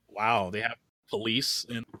Wow, they have police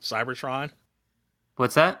in Cybertron.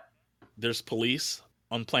 What's that? There's police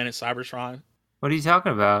on planet Cybertron. What are you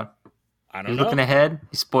talking about? I You don't looking know. ahead?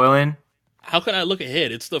 You spoiling? How can I look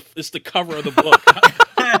ahead? It's the cover of the book.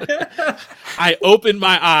 I opened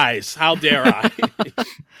my eyes. How dare I? You're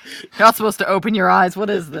not supposed to open your eyes.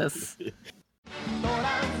 What is this?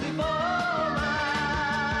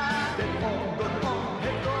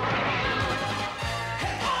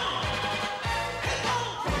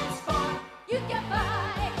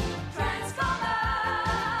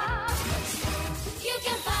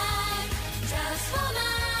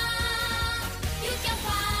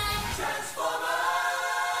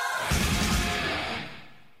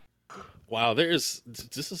 Wow, this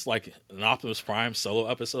is like an Optimus Prime solo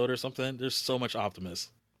episode or something. There's so much Optimus.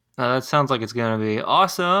 That sounds like it's gonna be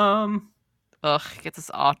awesome. Ugh, get this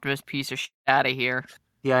Optimus piece of shit out of here.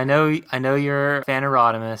 Yeah, I know you're a fan of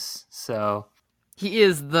Rodimus, so He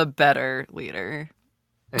is the better leader.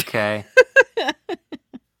 okay.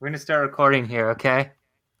 We're gonna start recording here, okay?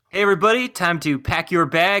 Hey everybody, time to pack your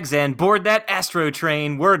bags and board that Astro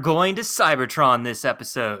train. We're going to Cybertron this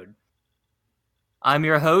episode. I'm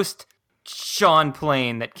your host, Sean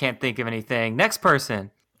Plain, that can't think of anything. Next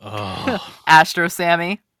person. Oh, Astro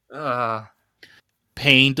Sammy.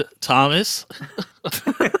 Pained Thomas.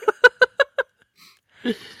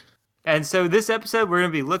 And so this episode, we're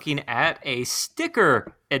going to be looking at a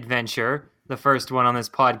sticker adventure, the first one on this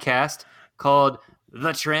podcast, called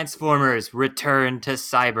The Transformers Return to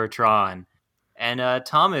Cybertron. And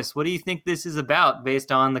Thomas, what do you think this is about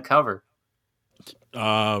based on the cover?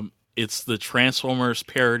 It's the Transformers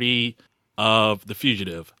parody of The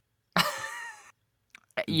Fugitive.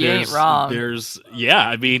 You ain't wrong.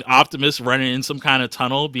 I mean, Optimus running in some kind of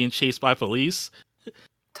tunnel, being chased by police.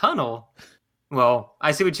 Tunnel? Well,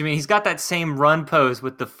 I see what you mean. He's got that same run pose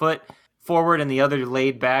with the foot forward and the other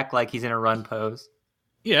laid back like he's in a run pose.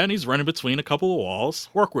 Yeah, and he's running between a couple of walls.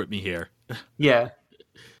 Work with me here. Yeah.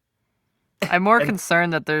 I'm more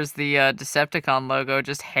concerned that there's the Decepticon logo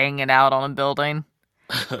just hanging out on a building.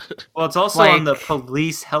 Well, it's also on the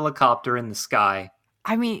police helicopter in the sky.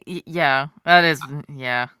 I mean, yeah, that is,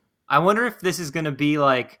 yeah. I wonder if this is going to be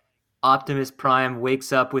like Optimus Prime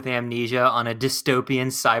wakes up with amnesia on a dystopian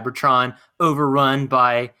Cybertron overrun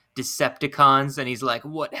by Decepticons, and he's like,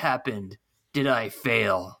 "What happened? Did I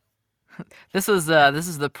fail?" This is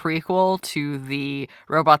the prequel to the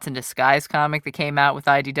Robots in Disguise comic that came out with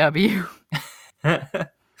IDW.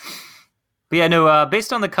 But yeah, no,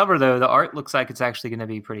 based on the cover, though, the art looks like it's actually going to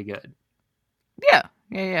be pretty good. Yeah.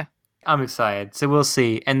 I'm excited. So we'll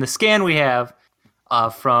see. And the scan we have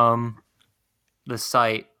from the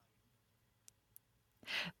site.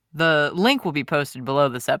 The link will be posted below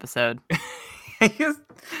this episode. Wow,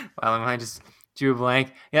 I just drew a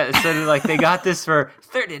blank. Yeah, it said like they got this for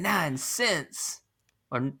 39 cents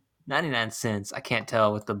or 99 cents. I can't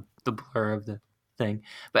tell with the blur of the thing.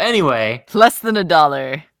 But anyway. Less than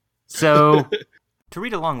 $1. So to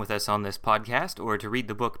read along with us on this podcast or to read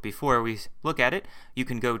the book before we look at it, you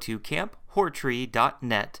can go to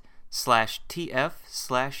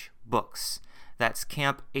camphortree.net/tf/books. That's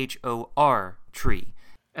camp HOR tree.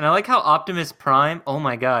 And I like how Optimus Prime, oh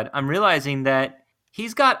my god, I'm realizing that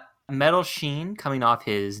he's got metal sheen coming off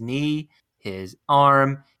his knee, his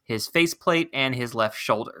arm, his faceplate, and his left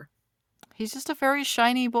shoulder. He's just a very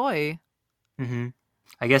shiny boy. Mm-hmm.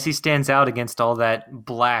 I guess he stands out against all that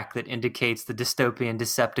black that indicates the dystopian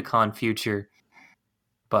Decepticon future.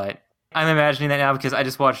 But I'm imagining that now because I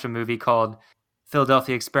just watched a movie called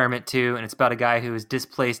Philadelphia Experiment 2, and it's about a guy who is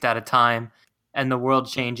displaced out of time, and the world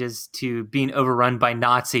changes to being overrun by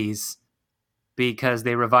Nazis because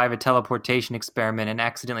they revive a teleportation experiment and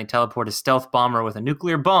accidentally teleport a stealth bomber with a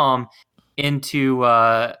nuclear bomb into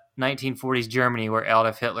 1940s Germany, where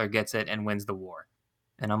Adolf Hitler gets it and wins the war.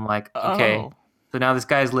 And I'm like, okay. Oh. So now this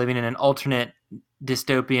guy's living in an alternate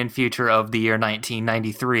dystopian future of the year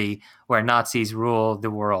 1993 where Nazis rule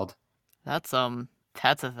the world. That's a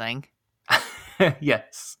thing.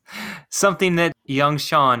 Yes. Something that young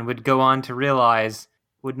Sean would go on to realize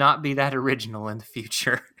would not be that original in the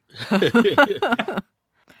future.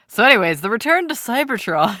 So anyways, the return to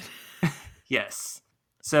Cybertron. Yes.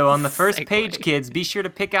 So on the first Segue. page, kids, be sure to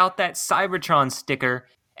pick out that Cybertron sticker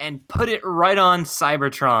and put it right on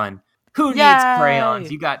Cybertron. Who needs Yay!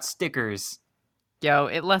 crayons? You got stickers. Yo,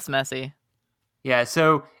 it less messy. Yeah,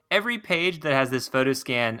 so every page that has this photo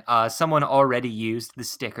scan, someone already used the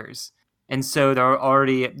stickers. And so there are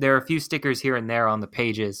a few stickers here and there on the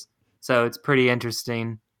pages. So it's pretty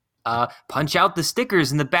interesting. Punch out the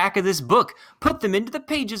stickers in the back of this book. Put them into the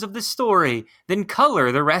pages of the story. Then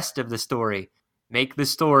color the rest of the story. make the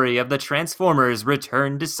story of the Transformers'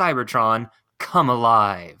 return to Cybertron come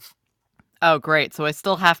alive. Oh, great. So I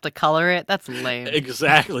still have to color it? That's lame.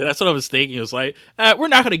 Exactly. That's what I was thinking. It was like, we're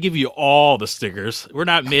not going to give you all the stickers. We're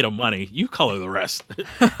not made of money. You color the rest.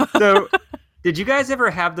 So, did you guys ever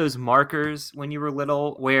have those markers when you were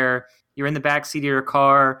little where you're in the backseat of your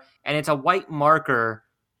car and it's a white marker,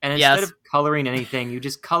 and instead Yes. of coloring anything, you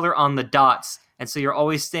just color on the dots, and so you're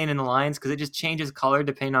always staying in the lines because it just changes color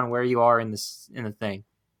depending on where you are in the thing.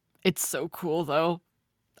 It's so cool, though.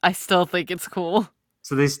 I still think it's cool.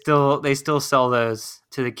 So they still sell those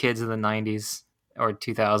to the kids of the 90s or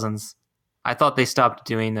 2000s. I thought they stopped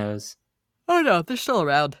doing those. Oh, no, they're still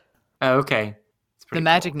around. Oh, okay. It's The pretty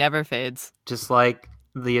magic cool. never fades. Just like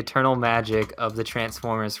the eternal magic of the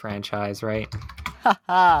Transformers franchise, right?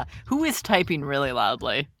 Haha. Who is typing really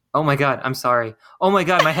loudly? Oh my god, I'm sorry. Oh my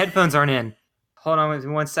god, my headphones aren't in. Hold on with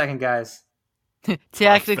me 1 second, guys.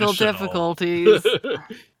 Technical Professional. difficulties.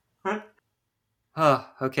 Oh,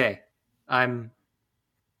 okay. I'm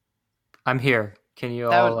here. Can you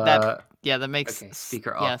That all would- that- Yeah, that makes... Okay,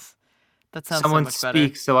 speaker off. Yes. That sounds someone so much better.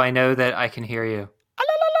 speak so I know that I can hear you.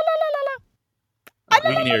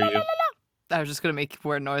 We can hear you. I was just going to make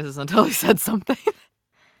weird noises until he said something.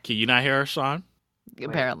 Can you not hear us, Sean?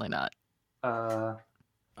 Apparently not. All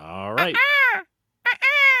right.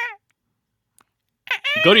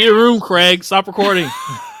 Go to your room, Craig. Stop recording.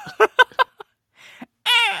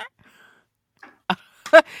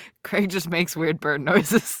 Craig just makes weird bird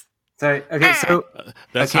noises. Sorry. Okay, so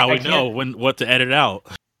That's Okay, how I we know what to edit out.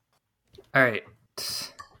 all right.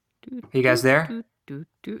 You guys there? Yes.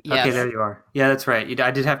 Okay, there you are. Yeah, that's right.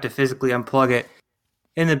 I did have to physically unplug it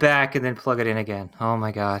in the back and then plug it in again. Oh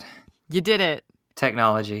my god. You did it.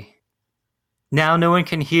 Technology. Now no one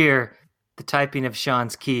can hear the typing of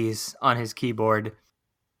Sean's keys on his keyboard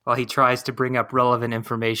while he tries to bring up relevant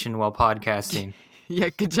information while podcasting. Yeah,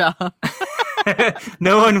 good job.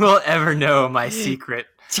 No one will ever know my secret.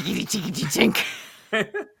 Chickity chickity chink.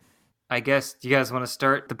 I guess, do you guys want to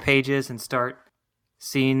start the pages and start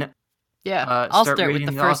seeing, Yeah, I'll start with reading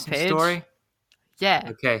the first awesome page. story? Yeah.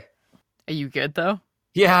 Okay. Are you good, though?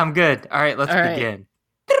 Yeah, I'm good. All right, let's All right. begin.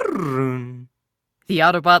 The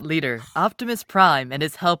Autobot leader, Optimus Prime, and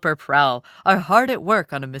his helper Prowl are hard at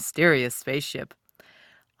work on a mysterious spaceship.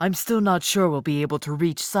 I'm still not sure we'll be able to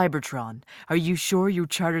reach Cybertron. Are you sure you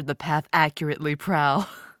charted the path accurately, Prowl?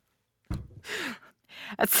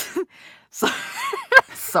 That's...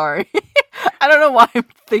 Sorry. I don't know why I'm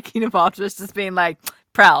thinking of Optimus just being like,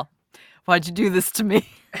 Prowl, why'd you do this to me?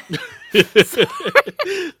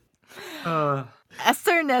 As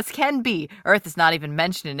certain as can be, Earth is not even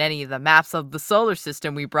mentioned in any of the maps of the solar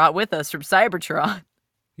system we brought with us from Cybertron.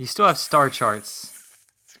 You still have star charts.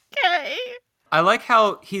 Okay. I like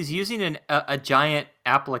how he's using a giant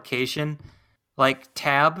application like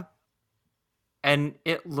Tab, and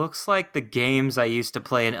it looks like the games I used to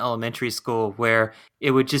play in elementary school where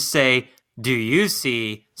it would just say, "Do you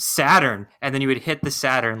see Saturn?" And then you would hit the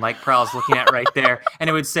Saturn like Prowl's looking at right there, and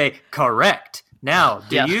it would say, "Correct. Now,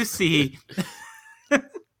 do Yeah. you see..."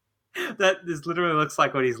 This literally looks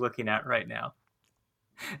like what he's looking at right now.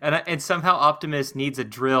 And somehow Optimus needs a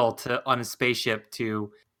drill on a spaceship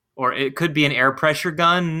to, or it could be an air pressure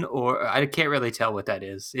gun, or I can't really tell what that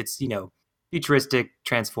is. It's, futuristic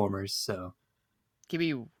Transformers, so. Give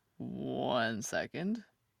me 1 second.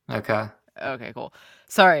 Okay. Okay, cool.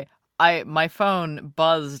 Sorry, my phone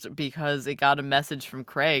buzzed because it got a message from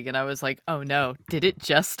Craig, and I was like, oh no, did it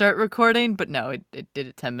just start recording? But no, it did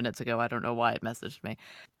it 10 minutes ago. I don't know why it messaged me.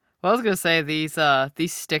 Well, I was gonna say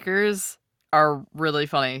these stickers are really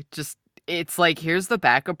funny. Just it's like, here's the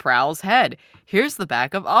back of Prowl's head. Here's the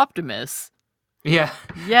back of Optimus. Yeah.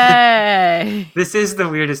 Yay! This is the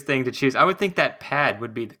weirdest thing to choose. I would think that pad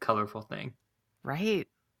would be the colorful thing. Right?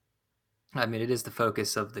 I mean, it is the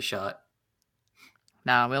focus of the shot.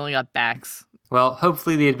 Nah, we only got backs. Well,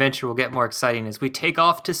 hopefully the adventure will get more exciting as we take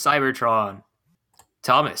off to Cybertron.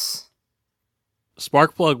 Thomas.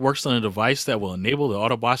 Sparkplug works on a device that will enable the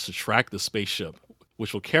Autobots to track the spaceship,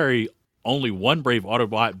 which will carry only one brave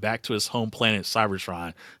Autobot back to his home planet,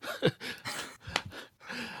 Cybertron.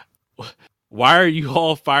 Why are you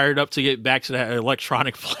all fired up to get back to that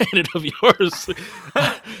electronic planet of yours?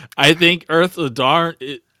 I think Earth's a darn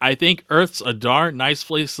nice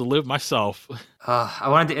place to live myself. I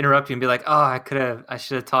wanted to interrupt you and be like, I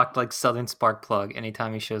should have talked like Southern Sparkplug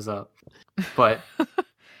anytime he shows up. But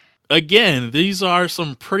Again, these are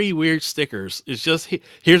some pretty weird stickers. It's just,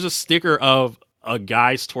 here's a sticker of a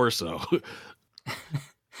guy's torso.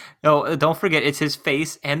 no, don't forget, it's his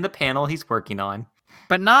face and the panel he's working on.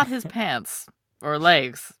 But not his pants or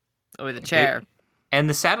legs or the chair. And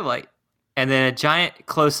the satellite. and then a giant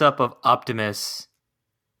close-up of Optimus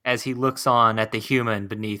as he looks on at the human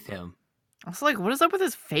beneath him. I was like, what is up with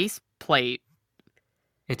his face plate?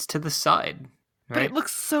 It's to the side, But right? it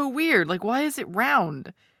looks so weird. Like, why is it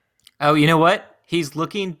round? Oh, you know what? He's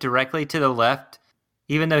looking directly to the left,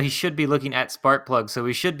 even though he should be looking at Sparkplug, so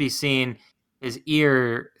we should be seeing his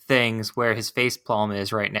ear things where his face palm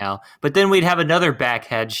is right now. But then we'd have another back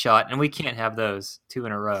head shot, and we can't have those 2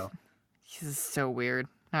 in a row. This is so weird.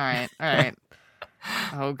 All right.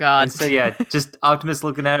 Oh, God. And so, yeah, just Optimus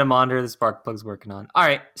looking at a monitor the Sparkplug's working on. All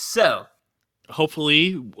right, so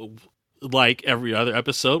Hopefully, like every other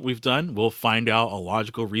episode we've done, we'll find out a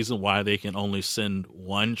logical reason why they can only send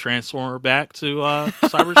one Transformer back to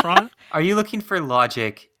Cybertron. are you looking for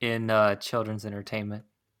logic in children's entertainment?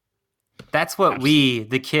 That's what we,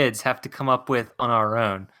 the kids, have to come up with on our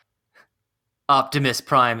own. Optimus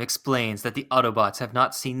Prime explains that the Autobots have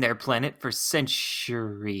not seen their planet for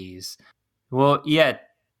centuries. Well, yeah,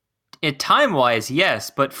 time-wise, yes,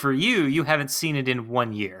 but for you, you haven't seen it in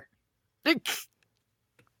 1 year.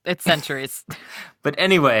 It's centuries. But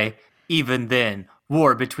anyway, even then,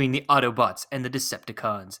 war between the Autobots and the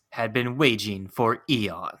Decepticons had been waging for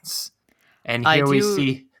eons. And here we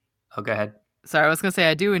see... Oh, go ahead. Sorry, I was going to say,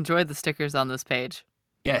 I do enjoy the stickers on this page.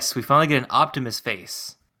 Yes, we finally get an Optimus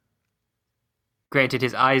face. Granted,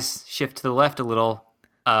 his eyes shift to the left a little,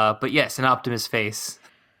 but yes, an Optimus face.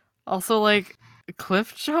 Also, like,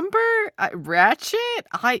 Cliff Jumper? Ratchet?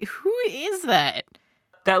 Who is that?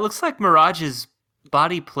 That looks like Mirage's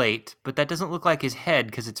body plate, but that doesn't look like his head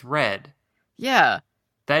because it's red. Yeah.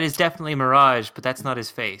 That is definitely Mirage, but that's not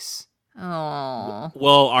his face. Oh.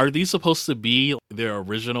 Well, are these supposed to be their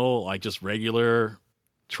original, like just regular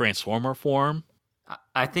Transformer form?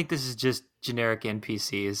 I think this is just generic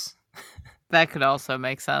NPCs. That could also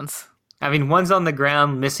make sense. I mean, one's on the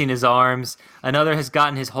ground missing his arms. Another has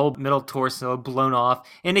gotten his whole middle torso blown off.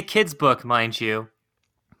 In a kid's book, mind you.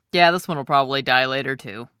 Yeah, this one will probably die later,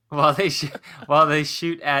 too. While they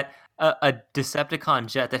shoot at a Decepticon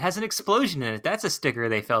jet that has an explosion in it. That's a sticker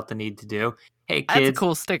they felt the need to do. Hey, kids. That's a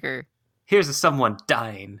cool sticker. Here's someone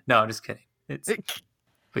dying. No, I'm just kidding.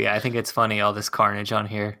 But yeah, I think it's funny, all this carnage on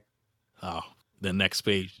here. Oh, the next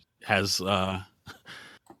page has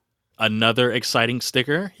another exciting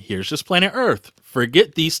sticker. Here's just planet Earth.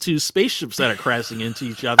 Forget these two spaceships that are crashing into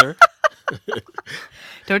each other.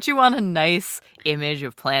 Don't you want a nice image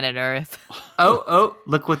of planet Earth? Oh,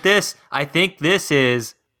 look what this. I think this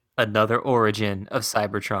is another origin of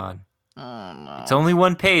Cybertron. Oh, no. It's only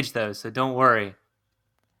one page, though, so don't worry.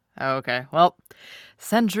 Okay, well,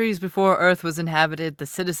 centuries before Earth was inhabited, the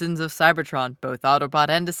citizens of Cybertron, both Autobot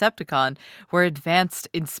and Decepticon, were advanced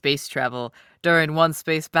in space travel. During one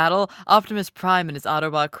space battle, Optimus Prime and his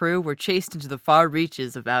Autobot crew were chased into the far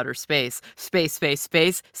reaches of outer space. Space.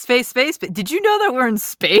 Did you know that we're in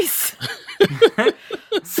space?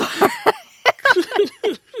 Sorry.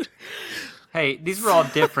 Hey, these were all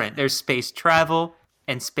different. There's space travel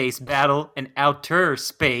and space battle and outer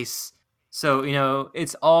space. So,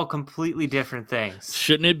 it's all completely different things.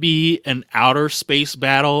 Shouldn't it be an outer space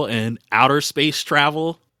battle and outer space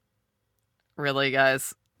travel? Really,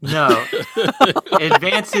 guys? No.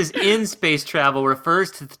 Advances in space travel refers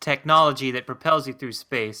to the technology that propels you through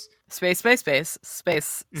space. Space.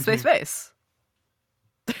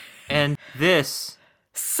 And this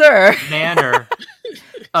Sir. manner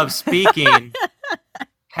of speaking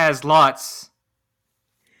has lots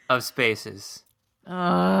of spaces.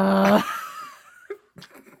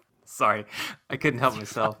 Sorry, I couldn't help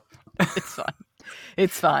myself. It's fine.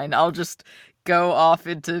 It's fine. I'll just go off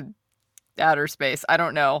into outer space. I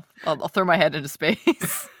don't know. I'll throw my head into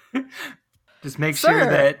space. Just make sure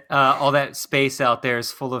that all that space out there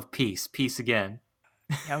is full of peace. Peace again.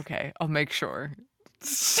 Okay, I'll make sure.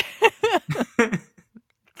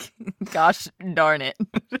 Gosh darn it.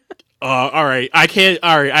 All right. I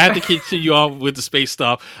have to continue on with the space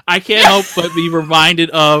stuff. I can't help but be reminded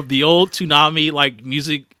of the old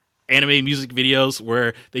Toonami anime music videos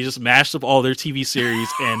where they just mashed up all their TV series,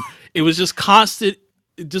 and it was just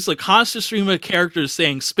a constant stream of characters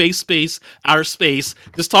saying space, outer space,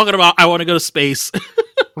 just talking about I want to go to space.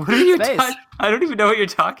 What are you I don't even know what you're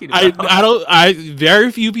talking about. Very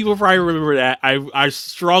few people probably remember that. I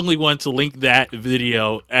strongly want to link that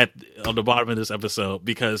video on the bottom of this episode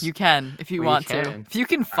because you can if you want to. If you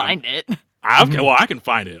can find it. I can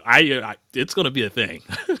find it. It's going to be a thing.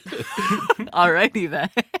 Alrighty then.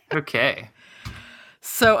 Okay.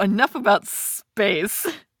 So enough about space.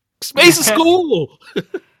 Space is cool.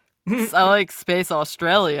 I like Space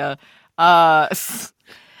Australia.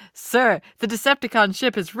 Sir, the Decepticon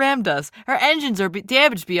ship has rammed us. Our engines are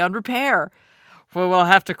damaged beyond repair. Well, we'll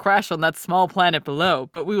have to crash on that small planet below,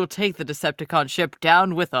 but we will take the Decepticon ship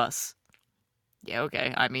down with us. Yeah,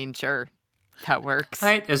 okay. I mean, sure. That works. All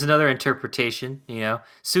right, there's another interpretation,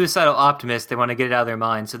 Suicidal optimists, they want to get it out of their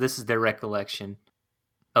mind, so this is their recollection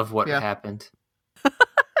of what happened.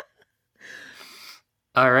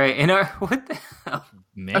 All right, and what the hell?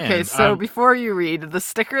 Man, Okay, so before you read, the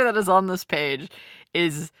sticker that is on this page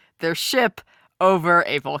is their ship over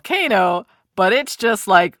a volcano, but it's just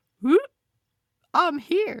like, whoop, I'm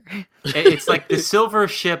here. It's like the silver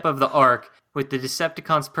ship of the Ark with the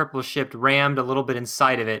Decepticons' purple ship rammed a little bit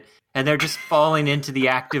inside of it, and they're just falling into the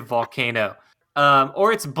active volcano.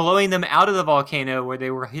 Or it's blowing them out of the volcano where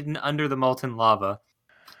they were hidden under the molten lava.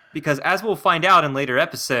 Because as we'll find out in later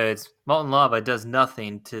episodes, molten lava does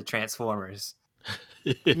nothing to Transformers.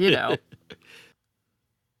 You know.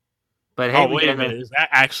 But hey, wait a minute. Is that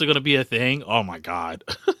actually going to be a thing? Oh my god.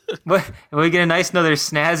 We get a nice another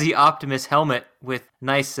snazzy Optimus helmet with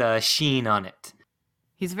nice sheen on it.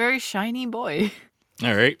 He's a very shiny boy.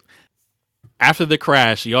 All right. After the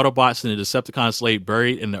crash, the Autobots and the Decepticons lay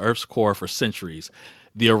buried in the Earth's core for centuries.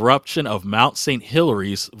 The eruption of Mount St.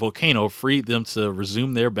 Hilary's volcano freed them to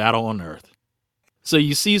resume their battle on Earth. So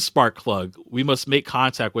you see, Sparkplug, we must make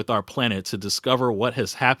contact with our planet to discover what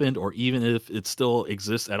has happened or even if it still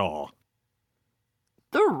exists at all.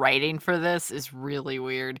 The writing for this is really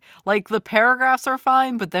weird. Like, the paragraphs are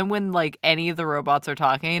fine, but then when, like, any of the robots are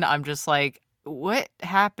talking, I'm just like, what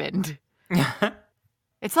happened?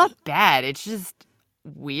 It's not bad, it's just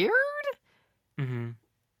weird? Mm-hmm.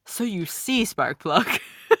 So you see, Sparkplug.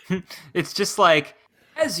 It's just like,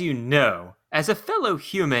 as you know, as a fellow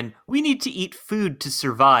human, we need to eat food to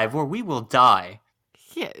survive or we will die.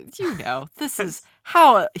 Yeah, this is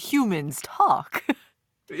how humans talk.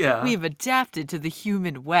 Yeah. We've adapted to the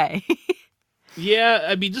human way. Yeah,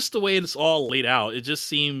 I mean, just the way it's all laid out, it just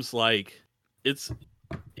seems like it's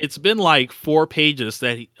been like 4 pages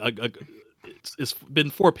that it's been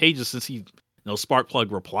 4 pages since he,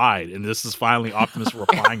 Sparkplug replied, and this is finally Optimus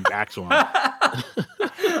replying back to him.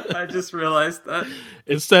 I just realized that.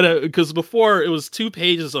 Instead of, because before it was 2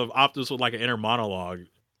 pages of Optimus with like an inner monologue.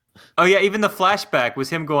 Oh yeah, even the flashback was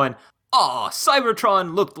him going,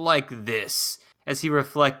 Cybertron looked like this, as he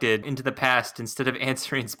reflected into the past instead of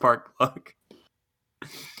answering Sparkplug.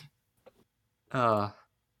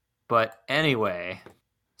 But anyway,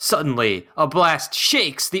 suddenly a blast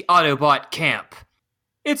shakes the Autobot camp.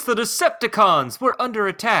 It's the Decepticons! We're under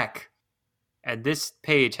attack! And this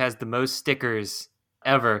page has the most stickers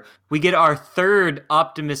ever. We get our 3rd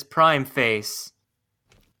Optimus Prime face.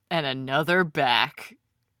 And another back.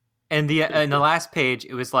 And in the last page,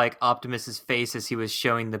 it was like Optimus's face as he was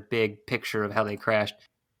showing the big picture of how they crashed.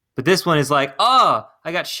 But this one is like, I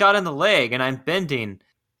got shot in the leg and I'm bending.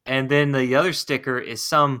 And then the other sticker is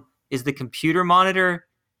the computer monitor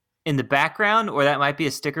in the background, or that might be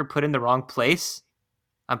a sticker put in the wrong place.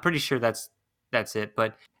 I'm pretty sure that's it.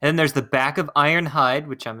 And then there's the back of Ironhide,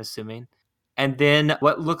 which I'm assuming, and then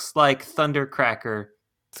what looks like Thundercracker.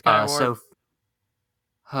 Skywarp.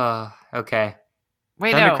 Okay.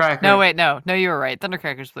 Wait, no, you were right.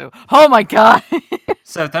 Thundercracker's blue. Oh my god!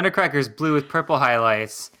 So Thundercracker's blue with purple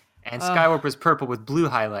highlights, and Skywarp was purple with blue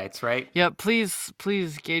highlights, right? Yeah, please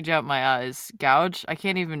gauge out my eyes. Gouge? I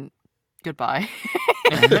can't even. Goodbye.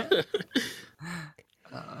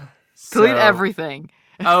 Delete everything.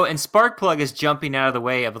 Oh, and Sparkplug is jumping out of the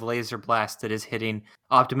way of the laser blast that is hitting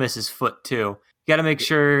Optimus's foot too. You got to make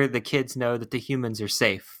sure the kids know that the humans are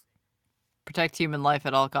safe. Protect human life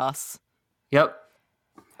at all costs. Yep.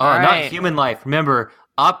 Oh, All not right. human life. Remember,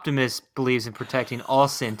 Optimus believes in protecting all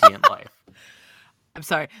sentient life. I'm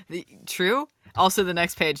sorry. True? Also, the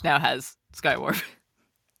next page now has Skywarp.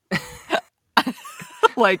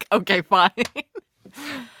 Like, okay, fine.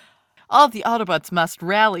 All the Autobots must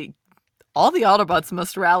rally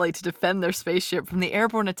to defend their spaceship from the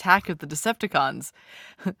airborne attack of the Decepticons.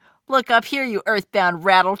 Look up here, you earthbound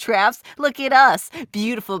rattletraps. Look at us,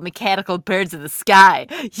 beautiful mechanical birds of the sky.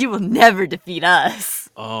 You will never defeat us.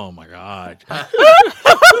 Oh my god.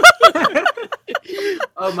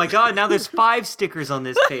 Oh my god, now there's 5 stickers on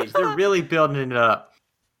this page. They're really building it up.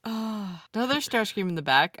 Another Starscream in the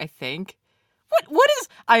back, I think.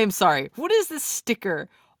 I am sorry, what is this sticker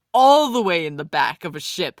all the way in the back of a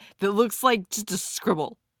ship that looks like just a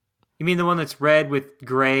scribble? You mean the one that's red with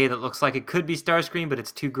gray that looks like it could be Starscream, but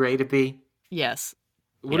it's too gray to be? Yes.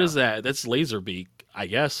 What is that? That's Laserbeak, I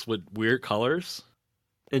guess, with weird colors.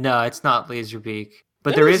 No, it's not Laserbeak.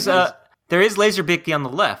 But there is Laserbeak on the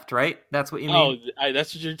left, right? That's what you mean? Oh,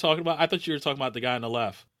 that's what you're talking about? I thought you were talking about the guy on the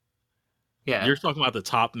left. Yeah. You're talking about the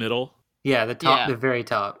top middle? Yeah, the very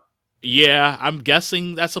top. Yeah, I'm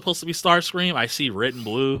guessing that's supposed to be Starscream. I see red and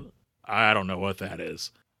blue. I don't know what that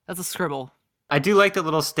is. That's a scribble. I do like the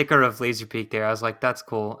little sticker of Laserbeak there. I was like, that's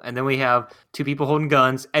cool. And then we have two people holding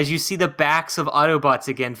guns. As you see the backs of Autobots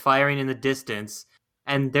again firing in the distance.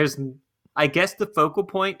 And there's, I guess the focal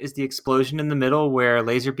point is the explosion in the middle where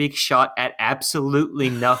Laserbeak shot at absolutely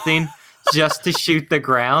nothing just to shoot the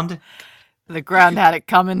ground. The ground had it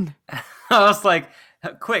coming. I was like,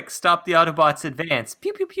 quick, stop the Autobots advance.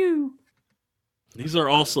 Pew, pew, pew. These are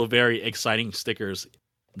also very exciting stickers.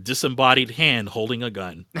 Disembodied hand holding a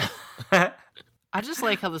gun. I just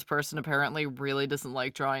like how this person apparently really doesn't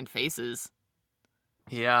like drawing faces.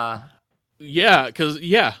 Yeah. Yeah, because,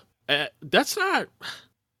 that's not...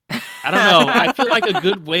 I don't know. I feel like a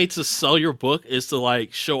good way to sell your book is to,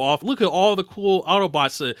 like, show off, look at all the cool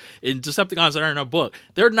Autobots and Decepticons that are in a book.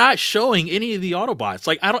 They're not showing any of the Autobots.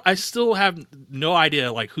 Like, I still have no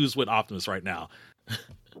idea, like, who's with Optimus right now.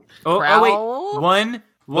 Oh, Prowl? wait. One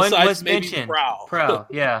Besides was maybe mentioned. Prowl.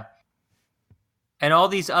 Yeah. And all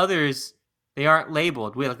these others, they aren't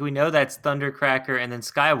labeled. We know that's Thundercracker and then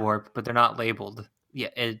Skywarp, but they're not labeled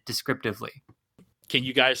descriptively. Can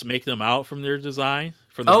you guys make them out from their design?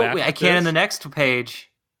 From the back wait, I can in the next page.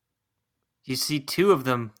 You see two of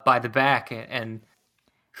them by the back, and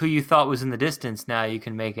who you thought was in the distance now you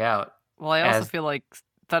can make out. Well, I also feel like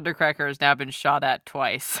Thundercracker has now been shot at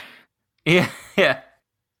twice. Yeah.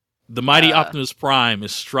 The mighty Optimus Prime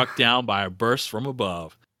is struck down by a burst from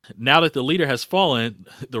above. Now that the leader has fallen,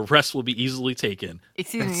 the rest will be easily taken.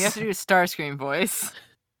 Excuse me, you have to do a Starscream voice.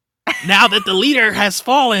 Now that the leader has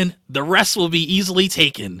fallen, the rest will be easily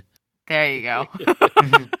taken. There you go.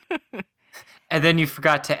 And then you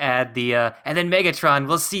forgot to add the, and then Megatron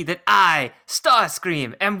will see that I,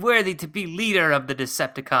 Starscream, am worthy to be leader of the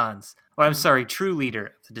Decepticons. Or I'm sorry, true leader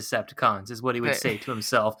of the Decepticons, is what he would say to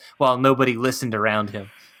himself while nobody listened around him.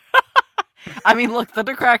 I mean, look,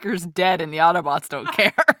 Thundercracker's dead and the Autobots don't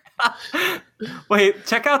care. Wait,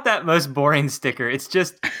 check out that most boring sticker. It's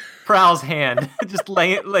just Prowl's hand. Just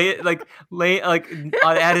lay it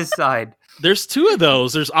at his side. There's two of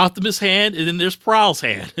those. There's Optimus' hand, and then there's Prowl's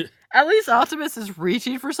hand. At least Optimus is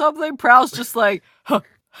reaching for something. Prowl's just like, huh,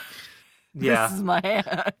 yeah. This is my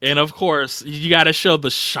hand. And of course, you got to show the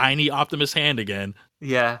shiny Optimus hand again.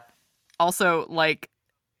 Yeah. Also, like,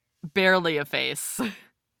 barely a face.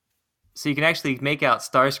 So you can actually make out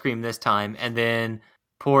Starscream this time, and then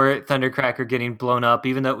poor Thundercracker getting blown up,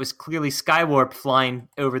 even though it was clearly Skywarp flying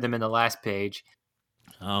over them in the last page.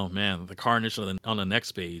 Oh man, the carnage on the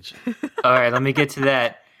next page. All right, let me get to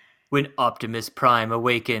that. When Optimus Prime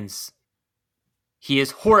awakens, he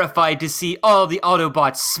is horrified to see all the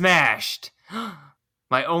Autobots smashed.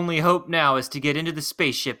 My only hope now is to get into the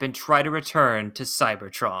spaceship and try to return to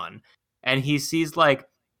Cybertron. And he sees, like,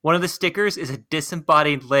 one of the stickers is a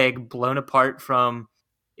disembodied leg blown apart from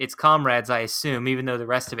its comrades, I assume, even though the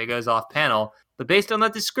rest of it goes off panel. But based on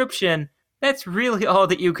that description, that's really all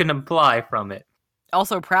that you can imply from it.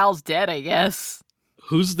 Also, Prowl's dead, I guess.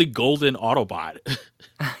 Who's the golden Autobot?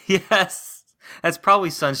 Yes, that's probably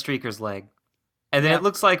Sunstreaker's leg. And then it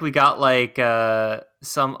looks like we got like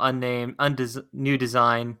some unnamed, new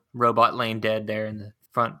design robot laying dead there in the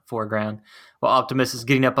front foreground, while Optimus is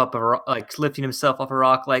getting up a rock, like lifting himself off a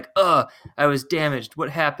rock, like, I was damaged. What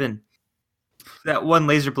happened? That one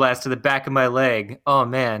laser blast to the back of my leg. Oh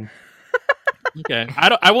man. Okay,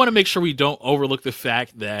 I want to make sure we don't overlook the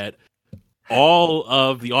fact that all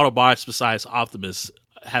of the Autobots besides Optimus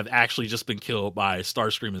have actually just been killed by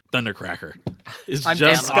Starscream and Thundercracker. It's I'm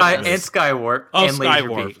just down. And Skywarp and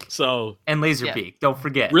Laserbeak. So Laserbeak, don't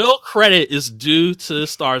forget. Real credit is due to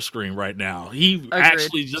Starscream right now. He Agreed.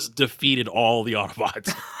 actually just defeated all the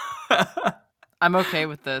Autobots. I'm okay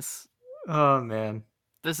with this. Oh man.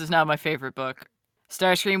 This is now my favorite book.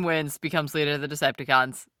 Starscream wins, becomes leader of the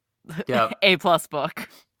Decepticons. Yep. A+ book.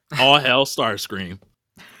 All hell Starscream.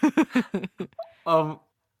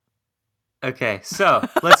 Okay, so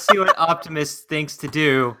let's see what Optimus thinks to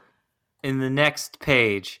do in the next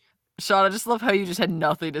page. Sean, I just love how you just had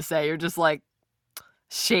nothing to say. You're just like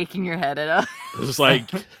shaking your head at us. It's like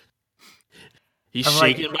he's I'm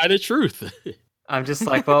shaken by the truth. I'm just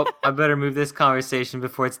like, well, I better move this conversation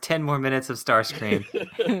before it's 10 more minutes of Starscream.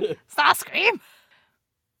 Starscream!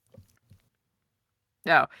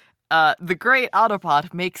 No. The great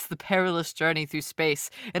Autobot makes the perilous journey through space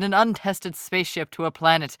in an untested spaceship to a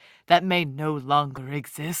planet that may no longer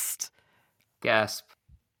exist. Gasp.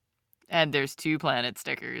 And there's 2 planet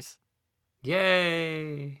stickers.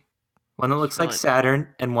 Yay! One that looks like Excellent. Saturn,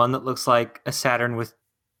 and one that looks like a Saturn with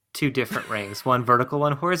 2 different rings. One vertical,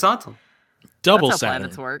 one horizontal. Double That's how Saturn.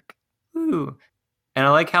 planets work. Ooh. And I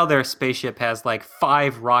like how their spaceship has like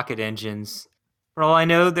 5 rocket engines. For all I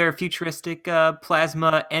know, they're futuristic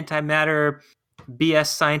plasma, antimatter, BS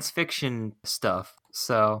science fiction stuff.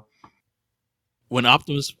 So, When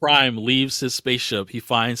Optimus Prime leaves his spaceship, he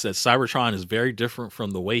finds that Cybertron is very different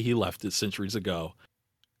from the way he left it centuries ago.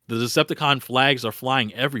 The Decepticon flags are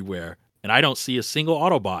flying everywhere, and I don't see a single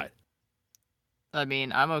Autobot. I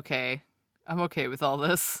mean, I'm okay. I'm okay with all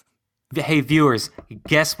this. hey viewers,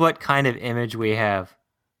 guess what kind of image we have?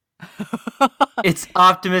 It's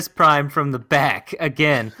Optimus Prime from the back,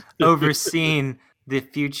 again, overseeing the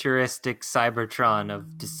futuristic Cybertron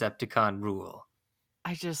of Decepticon rule.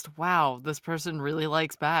 Wow, this person really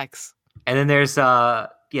likes backs. And then there's,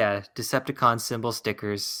 Decepticon symbol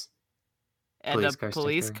stickers. And Police a car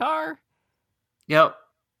police sticker. car? Yep.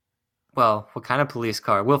 Well, what kind of police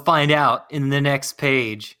car? We'll find out in the next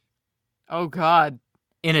page. Oh, God.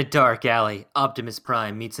 In a dark alley, Optimus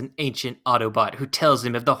Prime meets an ancient Autobot who tells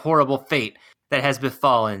him of the horrible fate that has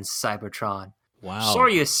befallen Cybertron. Wow. So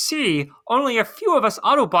you see, only a few of us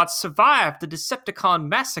Autobots survived the Decepticon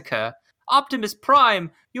massacre. Optimus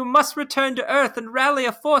Prime, you must return to Earth and rally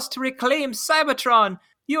a force to reclaim Cybertron.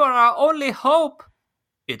 You are our only hope.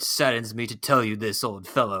 It saddens me to tell you this, old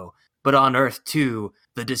fellow, but on Earth too,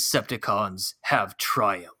 the Decepticons have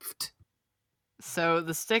triumphed. So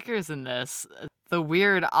the stickers in this, the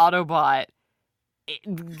weird Autobot,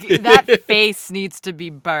 that face needs to be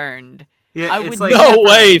burned. Yeah, I it's would like No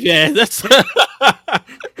way, man. That's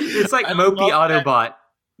it's like I mopey love that. Autobot.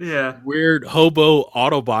 Yeah. weird hobo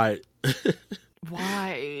Autobot.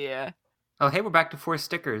 Why? Oh, hey, we're back to 4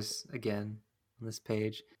 stickers again on this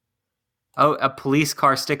page. Oh, a police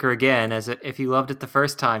car sticker again. If you loved it the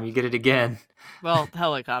first time, you get it again. Well,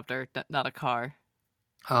 helicopter, not a car.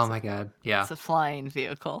 Oh my god, yeah. It's a flying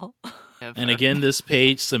vehicle. And again, this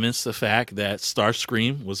page cements the fact that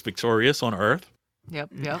Starscream was victorious on Earth.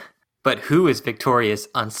 Yep. But who is victorious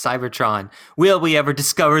on Cybertron? Will we ever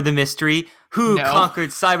discover the mystery? Who No. conquered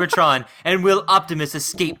Cybertron? And will Optimus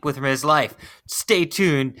escape with his life? Stay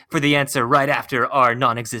tuned for the answer right after our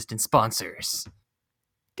non-existent sponsors.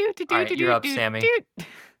 All right, you're up, Sammy.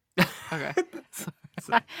 Okay.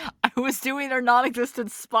 I was doing our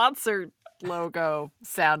non-existent sponsor logo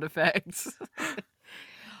sound effects.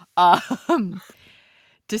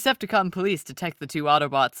 Decepticon police detect the 2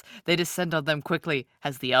 Autobots. They descend on them quickly.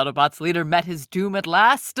 Has the Autobots' leader met his doom at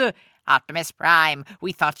last? Optimus Prime,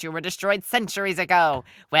 we thought you were destroyed centuries ago.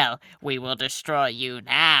 Well, we will destroy you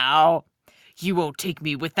now. You won't take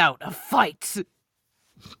me without a fight.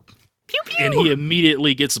 Pew pew. And he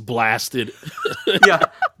immediately gets blasted. Yeah,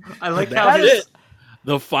 I like how That's his, it.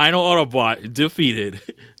 The final Autobot defeated.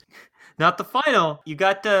 not the final. You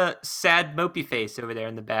got the sad mopey face over there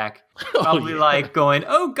in the back. Probably yeah. like going,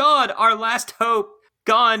 oh god, our last hope,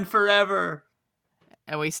 gone forever.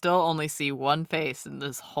 And we still only see one face in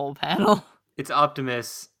this whole panel. It's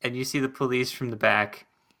Optimus, and you see the police from the back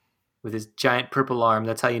with his giant purple arm.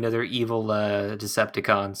 That's how you know they're evil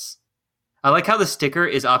Decepticons. I like how the sticker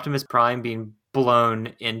is Optimus Prime being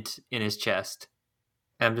blown in his chest.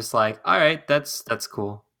 And I'm just like, all right, that's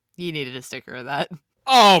cool. You needed a sticker of that.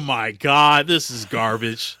 Oh my god, this is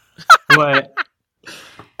garbage. What?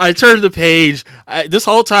 I turned the page. This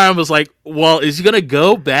whole time I was like, well, is he going to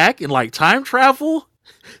go back and like time travel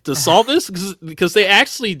to solve this? Because they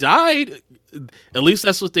actually died. At least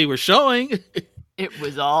that's what they were showing. It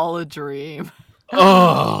was all a dream.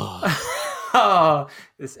 Oh. Oh,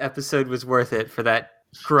 this episode was worth it for that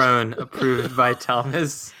groan approved by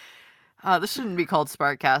Thomas. This shouldn't be called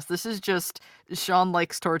Sparkcast. This is just Sean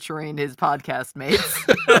likes torturing his podcast mates.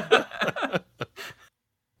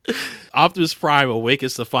 Optimus Prime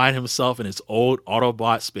awakens to find himself in his old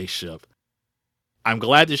Autobot spaceship. I'm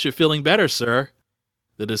glad that you're feeling better, sir.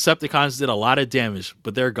 The Decepticons did a lot of damage,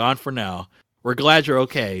 but they're gone for now. We're glad you're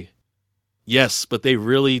okay. Yes, but they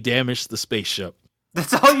really damaged the spaceship.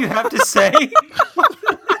 That's all you have to say?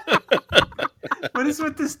 What is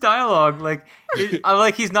with this dialogue? I'm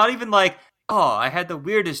like, he's not even like, oh, I had the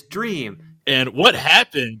weirdest dream. And what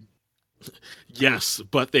happened? Yes,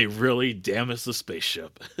 but they really damaged the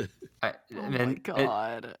spaceship. Oh my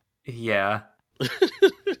god. Yeah.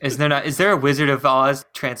 Is there a Wizard of Oz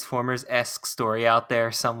Transformers-esque story out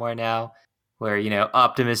there somewhere now where,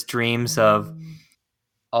 Optimus dreams of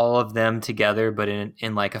all of them together, but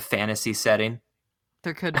in like a fantasy setting?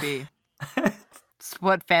 There could be. It's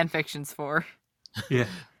what fanfiction's for. Yeah.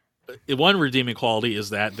 One redeeming quality is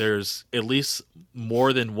that there's at least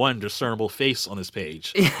more than one discernible face on this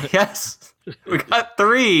page. Yes. We got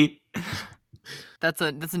 3. That's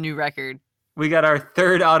a new record. We got our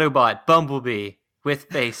 3rd Autobot, Bumblebee, with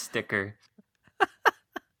face sticker.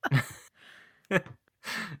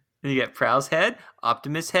 Then you get Prowl's head,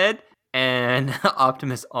 Optimus head, and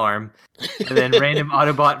Optimus arm. And then random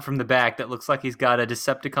Autobot from the back that looks like he's got a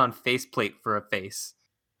Decepticon faceplate for a face.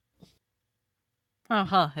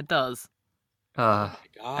 It does.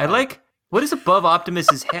 I like what is above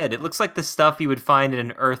Optimus's head. It looks like the stuff you would find in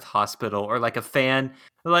an Earth hospital, or like a fan,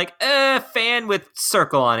 like fan with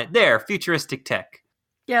circle on it. There, futuristic tech.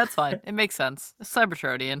 Yeah, it's fine. It makes sense.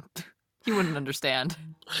 Cybertronian. You wouldn't understand.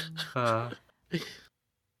 Uh,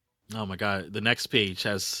 Oh my god, the next page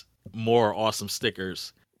has more awesome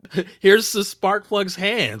stickers. Here's the Sparkplug's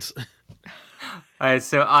hands. all right,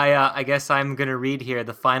 so I guess I'm gonna read here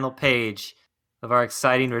the final page of our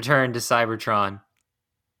exciting return to Cybertron.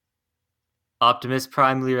 Optimus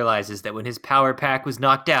Prime realizes that when his power pack was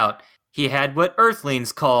knocked out, he had what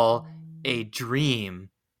Earthlings call a dream.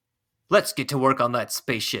 Let's get to work on that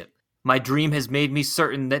spaceship. My dream has made me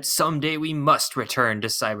certain that someday we must return to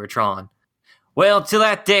Cybertron. Well, till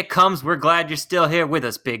that day comes, we're glad you're still here with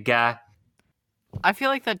us, big guy. I feel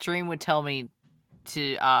like that dream would tell me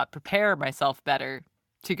to prepare myself better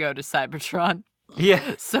to go to Cybertron.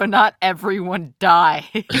 Yeah. So not everyone dies.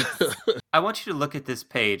 I want you to look at this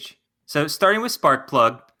page. So starting with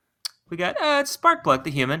Sparkplug, we got it's Sparkplug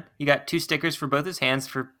the human. You got 2 stickers for both his hands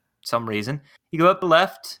for some reason. You go up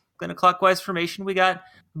left, in a clockwise formation, we got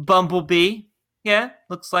Bumblebee. Yeah,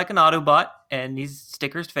 looks like an Autobot, and he's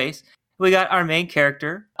sticker's face. We got our main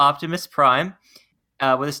character, Optimus Prime,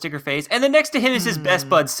 with a sticker face. And then next to him is his best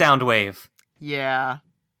bud, Soundwave. Yeah.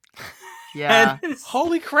 Yeah.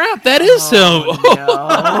 Holy crap, that is him!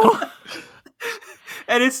 No.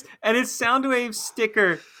 and it's Soundwave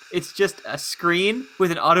sticker. It's just a screen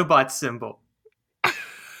with an Autobot symbol.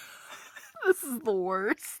 This is the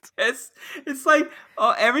worst. It's like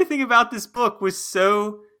everything about this book was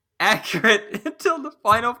so accurate until the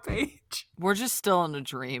final page. We're just still in a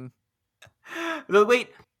dream. Wait,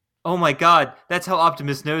 oh my god, that's how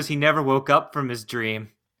Optimus knows he never woke up from his dream.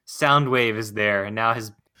 Soundwave is there, and now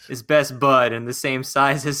his best bud and the same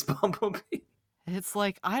size as Bumblebee. It's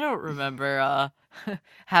like, I don't remember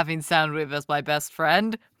having Soundwave as my best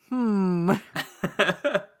friend. Oh,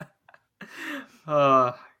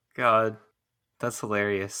 God. That's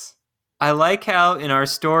hilarious. I like how in our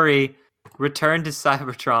story, Return to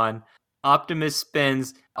Cybertron, Optimus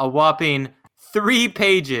spends a whopping 3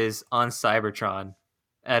 pages on Cybertron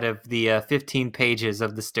out of the 15 pages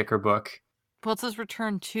of the sticker book. Well, it says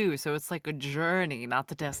return to, so it's like a journey, not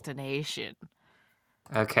the destination.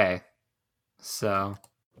 Okay. So.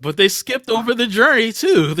 But they skipped over the journey,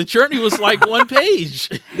 too. The journey was like 1 page.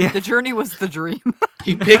 Yeah. The journey was the dream.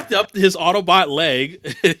 He picked up his Autobot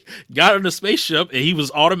leg, got on the spaceship, and he was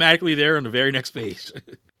automatically there on the very next page.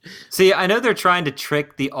 See, I know they're trying to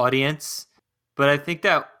trick the audience, but I think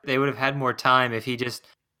that they would have had more time if he just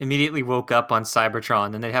immediately woke up on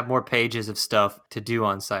Cybertron, then they'd have more pages of stuff to do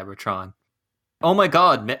on Cybertron. Oh my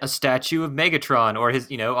god, a statue of Megatron, or his,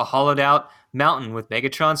 a hollowed out mountain with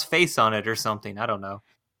Megatron's face on it or something. I don't know.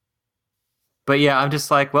 But yeah, I'm just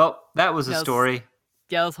like, well, that was a story.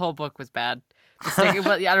 Yeah, this whole book was bad. I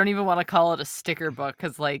don't even want to call it a sticker book,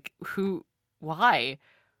 because, like, why?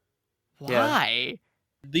 Yeah.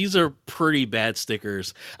 These are pretty bad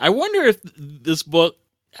stickers. I wonder if this book,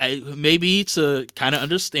 maybe to kind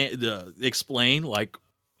of explain, like,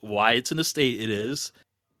 why it's in the state it is,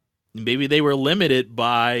 maybe they were limited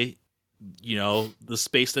by, the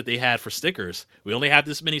space that they had for stickers. We only have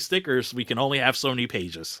this many stickers. We can only have so many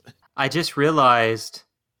pages. I just realized,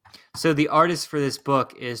 so the artist for this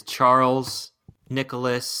book is Charles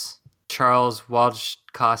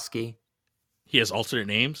Wojtkowski. He has alternate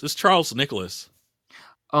names. It's Charles Nicholas.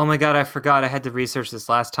 Oh my god, I forgot. I had to research this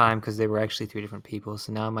last time because they were actually 3 different people,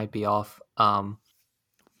 so now I might be off.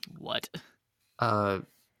 What?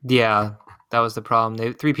 Yeah, that was the problem.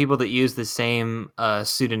 They 3 people that used the same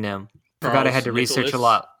pseudonym. Forgot I had to research a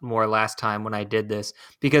lot more last time when I did this,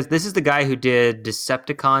 because this is the guy who did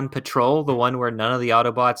Decepticon Patrol, the one where none of the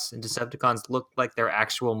Autobots and Decepticons looked like their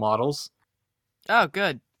actual models. Oh,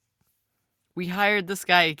 good. We hired this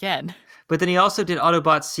guy again. But then he also did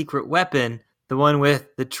Autobot's Secret Weapon, the one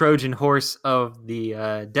with the Trojan horse of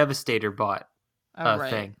the Devastator bot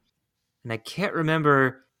thing. And I can't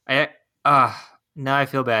remember. Now I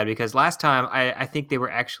feel bad because last time I think they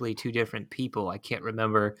were actually 2 different people. I can't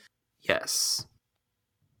remember. Yes.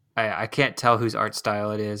 I can't tell whose art style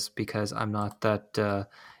it is because I'm not that...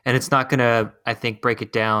 and it's not going to, I think, break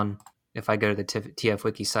it down if I go to the TF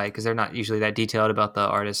Wiki site because they're not usually that detailed about the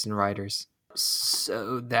artists and writers.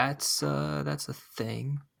 So that's a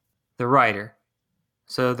thing. The writer.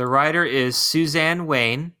 So the writer is Suzanne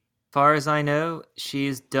Wayne. As far as I know,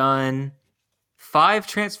 she's done 5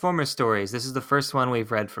 Transformers stories. This is the first one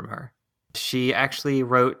we've read from her. She actually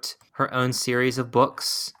wrote her own series of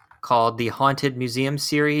books called the Haunted Museum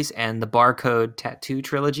series and the Barcode Tattoo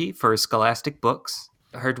trilogy for Scholastic Books.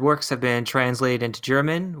 Her works have been translated into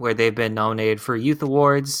German, where they've been nominated for Youth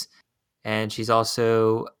Awards, and she's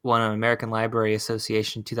also won an American Library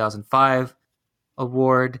Association 2005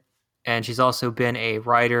 award, and she's also been a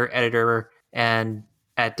writer, editor, and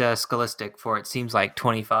at Scholastic for it seems like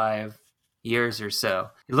 25 years or so.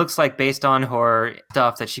 It looks like based on her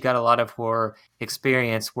stuff that she got a lot of her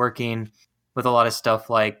experience working with a lot of stuff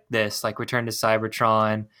like this, like Return to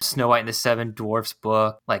Cybertron, Snow White and the Seven Dwarfs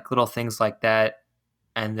book, like little things like that.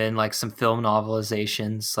 And then like some film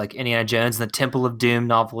novelizations, like Indiana Jones and the Temple of Doom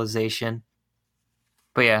novelization.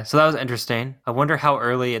 But yeah, so that was interesting. I wonder how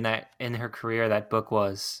early in her career that book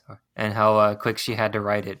was, and how quick she had to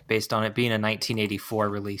write it, based on it being a 1984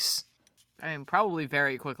 release. I mean, probably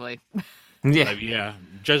very quickly. Yeah. Yeah,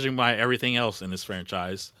 judging by everything else in this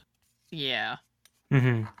franchise. Yeah.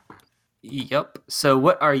 Mm-hmm. Yep. So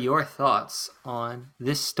what are your thoughts on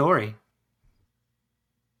this story?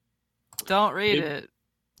 Don't read it.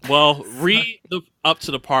 Well, read up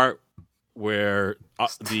to the part where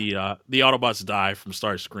the Autobots die from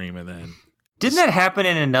Starscream, and then Didn't that happen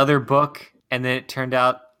in another book, and then it turned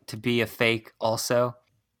out to be a fake also?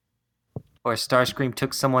 Or Starscream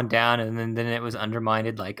took someone down, and then it was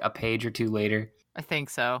undermined like a page or two later. I think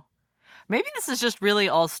so. Maybe this is just really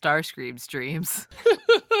all Starscream's dreams.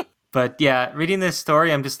 But yeah, reading this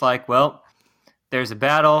story, I'm just like, well, there's a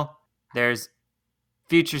battle, there's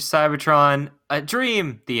future Cybertron, a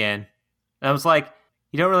dream, the end. And I was like,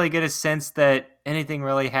 you don't really get a sense that anything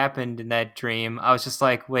really happened in that dream. I was just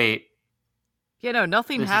like, wait. Yeah, no,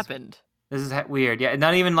 nothing This is- happened. This is weird. Yeah,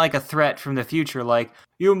 not even like a threat from the future, like,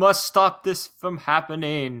 you must stop this from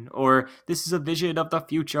happening, or this is a vision of the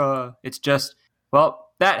future. It's just,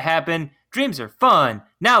 well, that happened. Dreams are fun.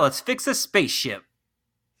 Now let's fix a spaceship.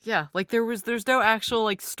 Yeah, like there's no actual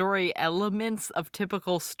like story elements of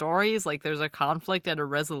typical stories. Like there's a conflict and a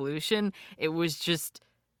resolution. It was just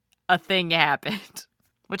a thing happened.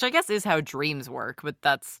 Which I guess is how dreams work, but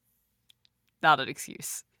that's not an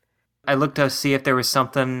excuse. I looked to see if there was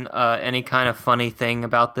something, any kind of funny thing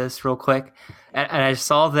about this real quick. And I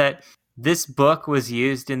saw that this book was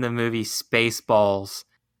used in the movie Spaceballs.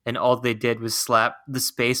 And all they did was slap the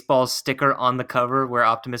Spaceballs sticker on the cover where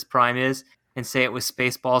Optimus Prime is and say it was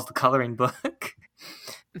Spaceballs, the coloring book.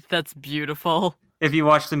 That's beautiful. If you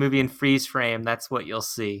watch the movie in freeze frame, that's what you'll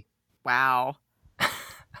see. Wow.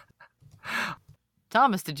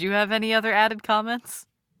 Thomas, did you have any other added comments?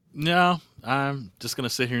 no, I'm just gonna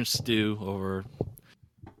sit here and stew over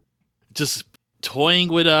just toying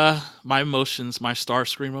with my emotions, my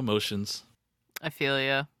Starscream emotions. I feel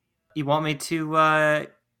ya. You want me to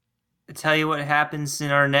tell you what happens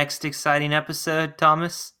in our next exciting episode,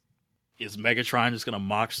 Thomas? Is Megatron just gonna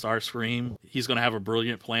mock Starscream? He's gonna have a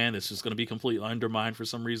brilliant plan. It's just gonna be completely undermined for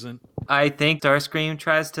some reason. I think Starscream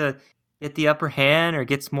tries to get the upper hand or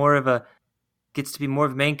gets to be more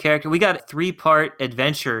of a main character. We got a 3-part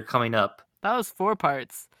adventure coming up. That was 4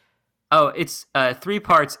 parts. Oh, it's 3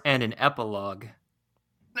 parts and an epilogue.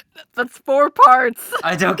 That's 4 parts.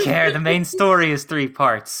 I don't care. The main story is 3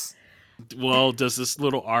 parts. Well, does this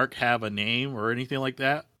little arc have a name or anything like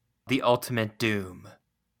that? The Ultimate Doom.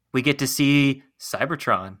 We get to see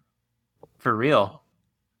Cybertron. For real.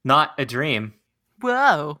 Not a dream.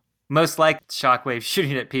 Whoa. Most like Shockwave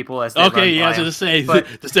shooting at people as they run Okay, yeah, I was by him. gonna say,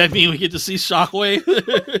 But- does that mean we get to see Shockwave?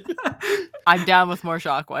 I'm down with more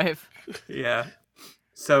Shockwave. Yeah.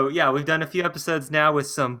 So, yeah, we've done a few episodes now with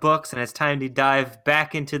some books, and it's time to dive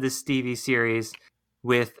back into the Stevie series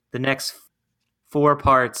with the next 4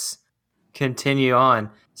 parts continue on.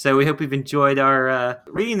 So we hope you've enjoyed our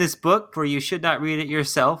reading this book, for you should not read it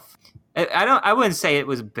yourself. I wouldn't say it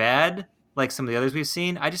was bad like some of the others we've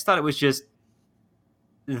seen. I just thought it was just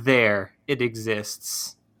there. It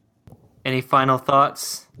exists. Any final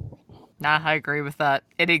thoughts? Nah, I agree with that.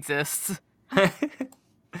 It exists.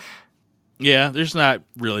 Yeah, there's not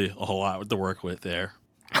really a whole lot to work with there.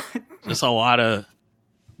 Just a lot of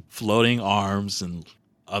floating arms and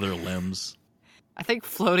other limbs. I think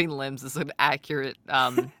floating limbs is an accurate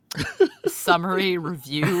summary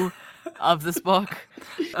review of this book.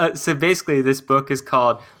 So basically, this book is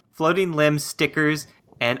called Floating Limbs, Stickers,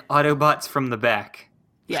 and Autobots from the Back.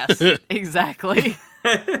 Yes, exactly.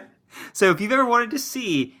 So if you've ever wanted to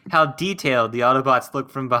see how detailed the Autobots look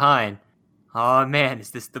from behind, oh man,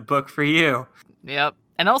 is this the book for you? Yep.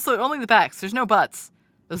 And also, only the backs. There's no butts.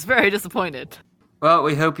 I was very disappointed. Well,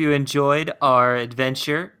 we hope you enjoyed our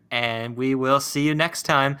adventure, and we will see you next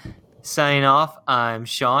time. Signing off, I'm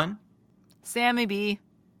Sean. Sammy B.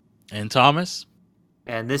 And Thomas.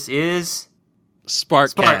 And this is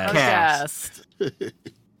Sparkcast. Sparkcast. Podcast.